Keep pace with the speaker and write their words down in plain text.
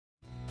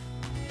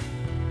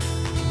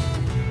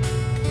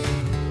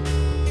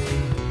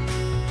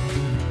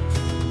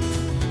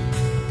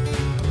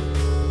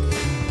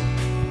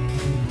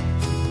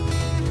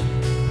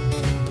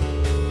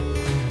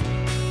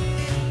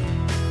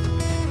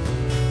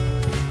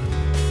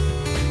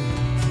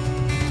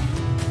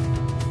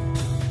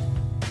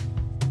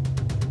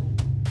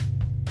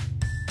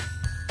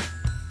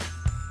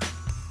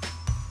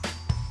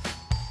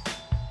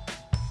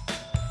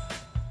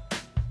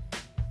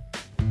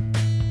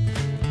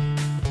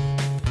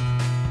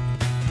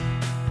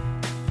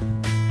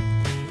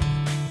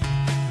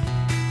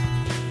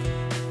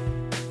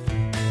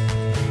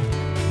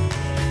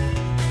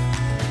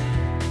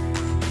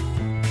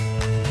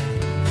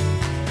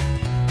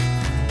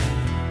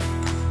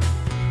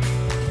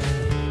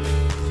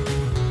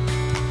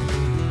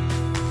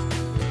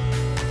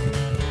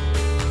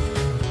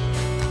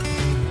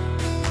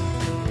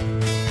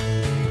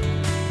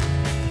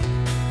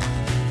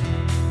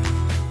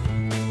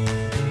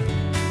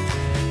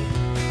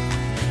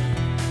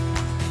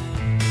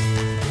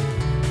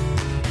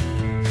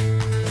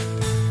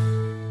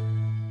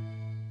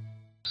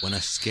when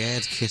a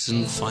scared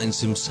kitten finds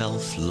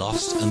himself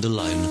lost and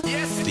alone.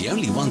 The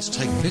only one to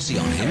take pity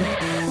on him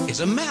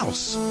is a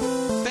mouse.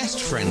 Best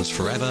friends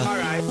forever,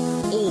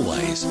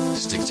 always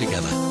stick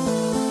together.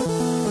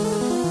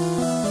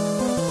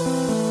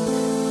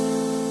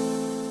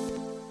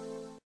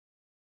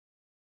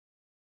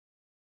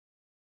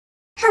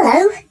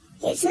 Hello,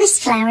 it's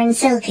Mistflower and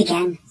Silk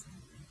again.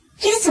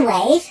 Give us a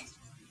wave.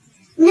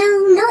 No,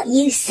 not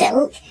you,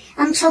 Silk.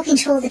 I'm talking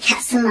to all the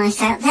cats and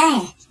mice out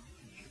there.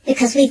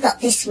 Because we've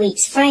got this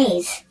week's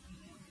phrase.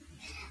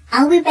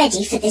 Are we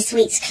ready for this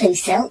week's clue,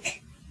 Silk?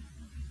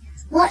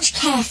 Watch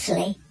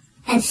carefully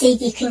and see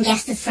if you can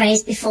guess the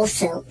phrase before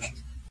Silk.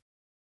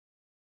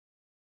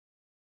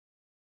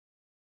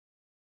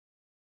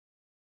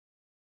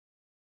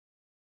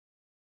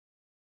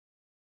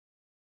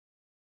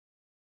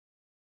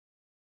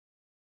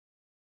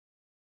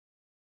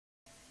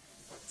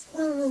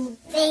 Ooh,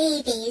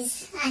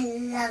 babies. I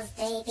love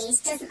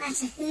babies. Doesn't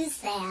matter whose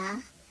they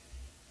are.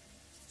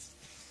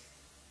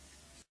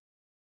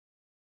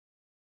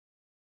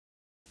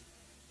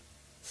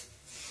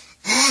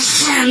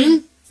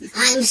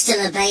 I'm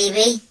still a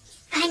baby.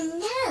 I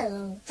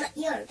know, but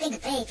you're a bigger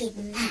baby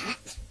than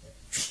that.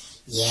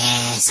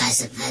 Yes, I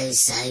suppose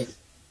so.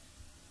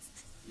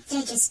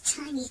 They're just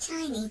tiny,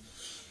 tiny.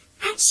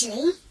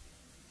 Actually,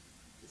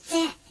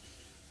 they're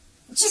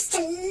just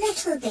a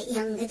little bit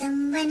younger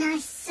than when I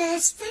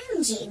first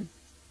found you.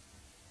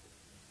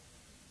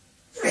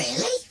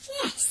 Really?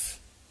 Yes.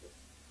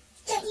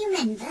 Don't you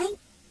remember?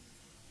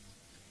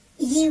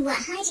 You were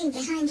hiding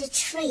behind a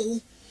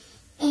tree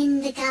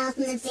in the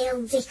garden of the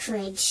old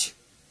vicarage.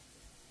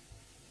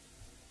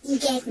 You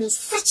gave me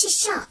such a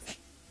shock.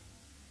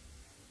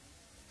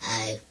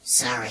 Oh,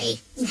 sorry.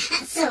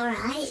 That's all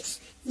right.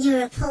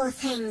 You're a poor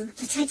thing,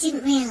 but I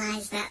didn't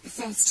realise that the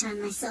first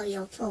time I saw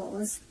your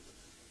paws.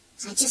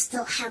 I just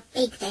thought how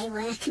big they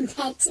were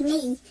compared to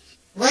me.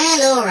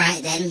 Well, all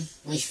right then.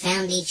 We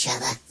found each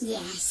other.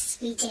 Yes,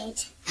 we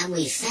did. And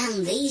we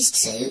found these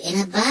two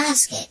in a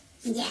basket.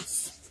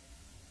 Yes.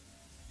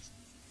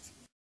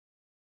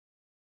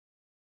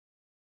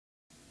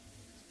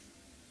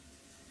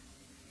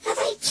 Are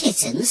they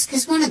kittens?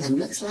 Because one of them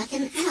looks like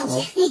an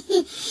owl.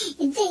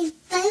 They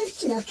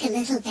both look a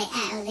little bit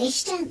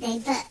owlish, don't they?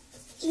 But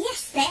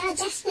yes, they are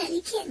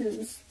definitely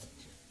kittens.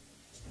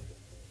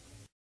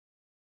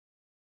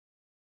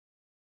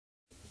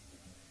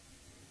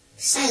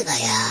 So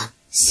they are.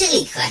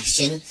 Silly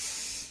question.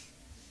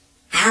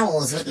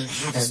 Owls wouldn't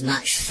have as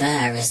much fur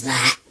as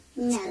that.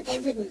 No, they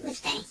wouldn't, would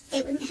they?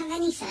 They wouldn't have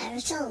any fur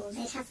at all.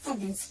 They'd have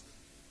feathers.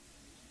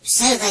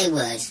 So they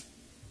would.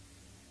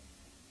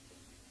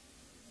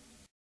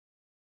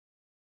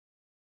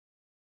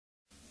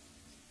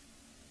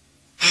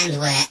 And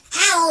where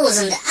owls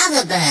and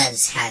other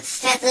birds have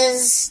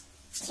feathers...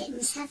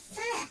 Kittens have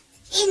fur.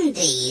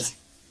 Indeed.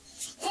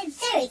 They're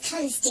very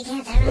close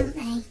together, aren't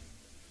they?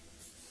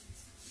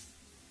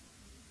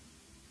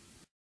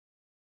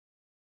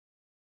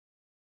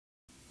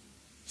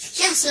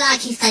 Just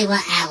like if they were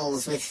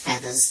owls with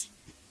feathers.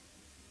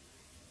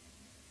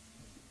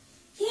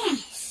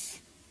 Yes.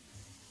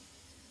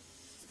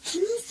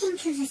 Can you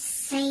think of a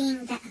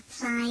saying that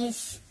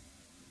applies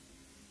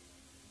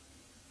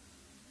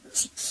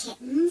to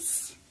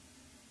kittens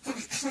that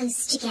are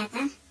close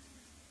together?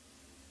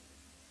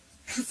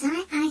 Because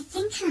I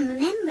think I'm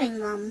remembering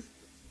one.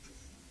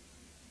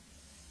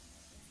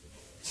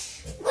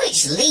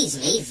 Which leads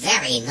me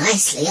very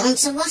nicely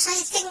onto what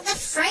I think the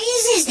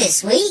phrase is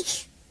this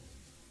week.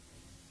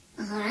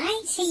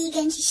 Alright, so you're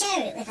going to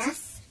share it with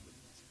us?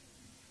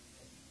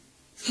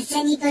 Has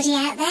anybody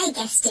out there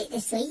guessed it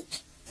this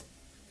week?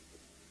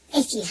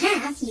 If you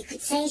have, you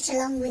could say it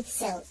along with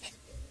Silk.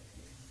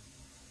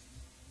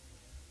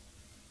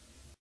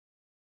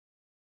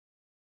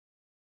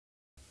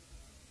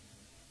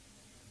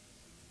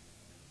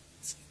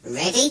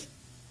 Ready?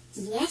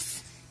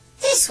 Yes?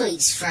 This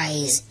week's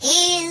phrase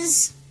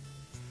is...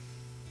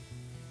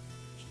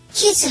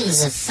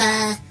 kittens of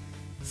fur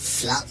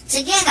flock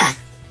together.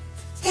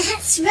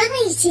 That's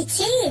right, it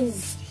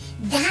is.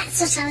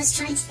 That's what I was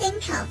trying to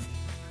think of.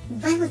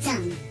 Well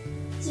done,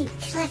 you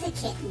clever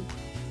kitten.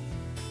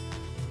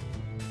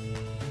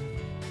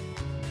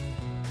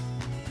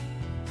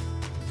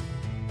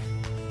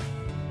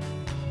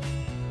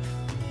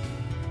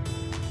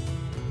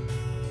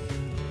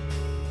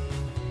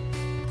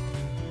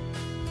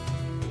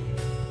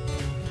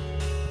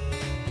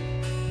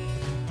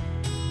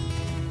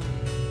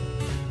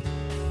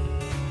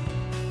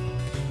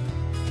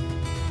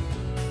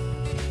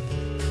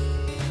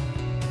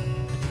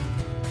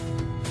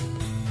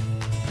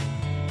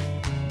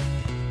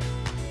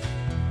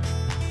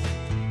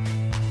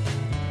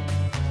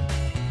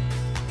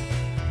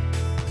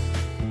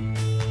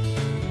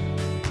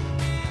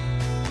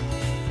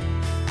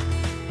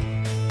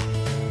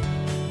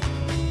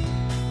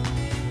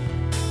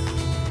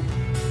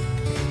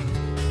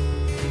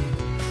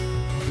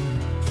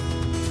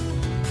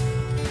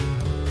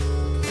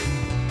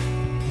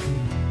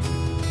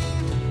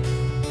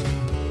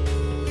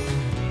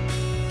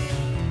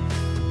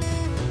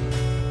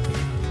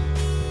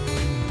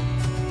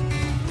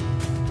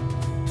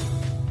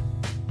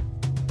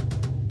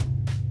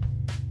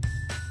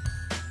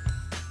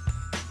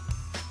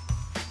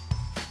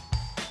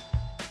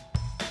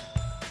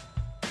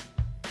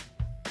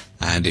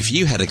 And if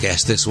you had a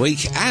guess this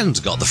week and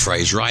got the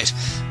phrase right,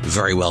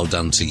 very well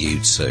done to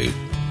you too.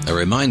 A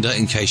reminder,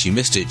 in case you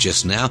missed it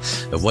just now,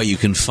 of where you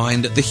can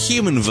find the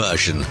human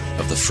version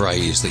of the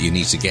phrase that you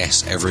need to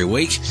guess every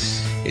week.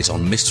 It's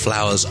on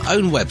Mistflower's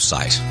own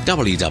website,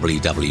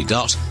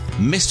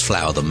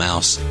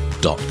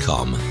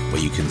 www.mistflowerthemouse.com,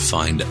 where you can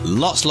find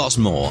lots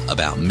more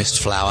about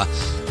Mistflower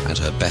and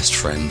her best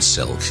friend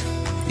Silk.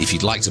 If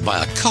you'd like to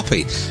buy a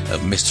copy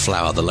of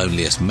Mistflower The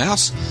Loneliest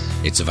Mouse,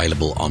 it's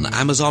available on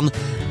Amazon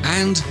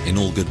and in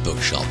all good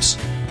bookshops.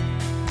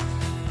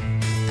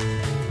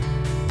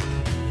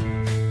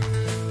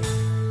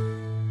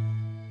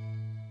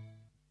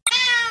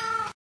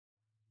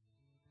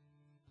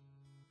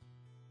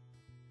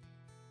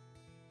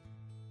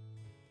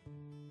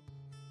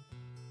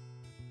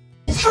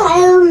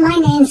 Hello, my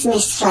name's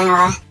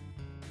Mistflower.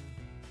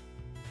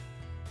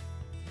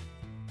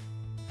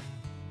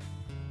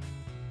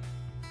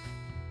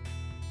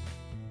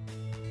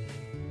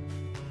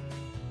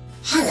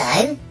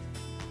 Hello,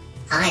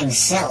 I'm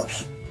Silk.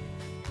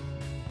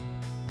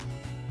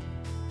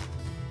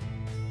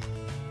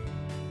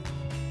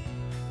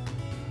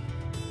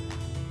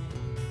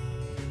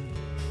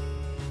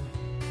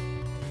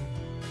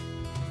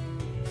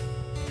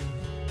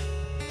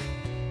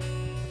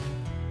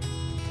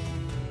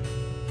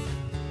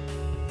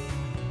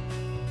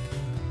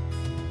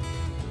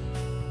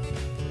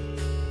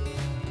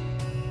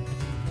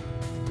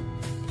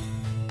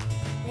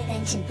 We're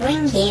going to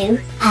bring you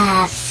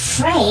a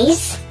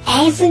phrase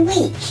every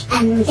week,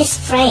 and this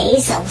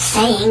phrase or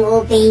saying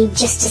will be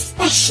just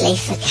especially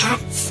for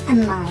cats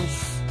and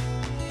mice.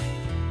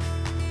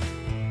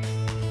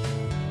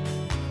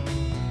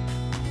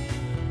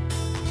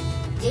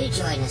 Do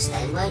join us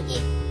then, won't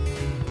you?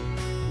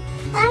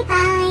 Bye bye.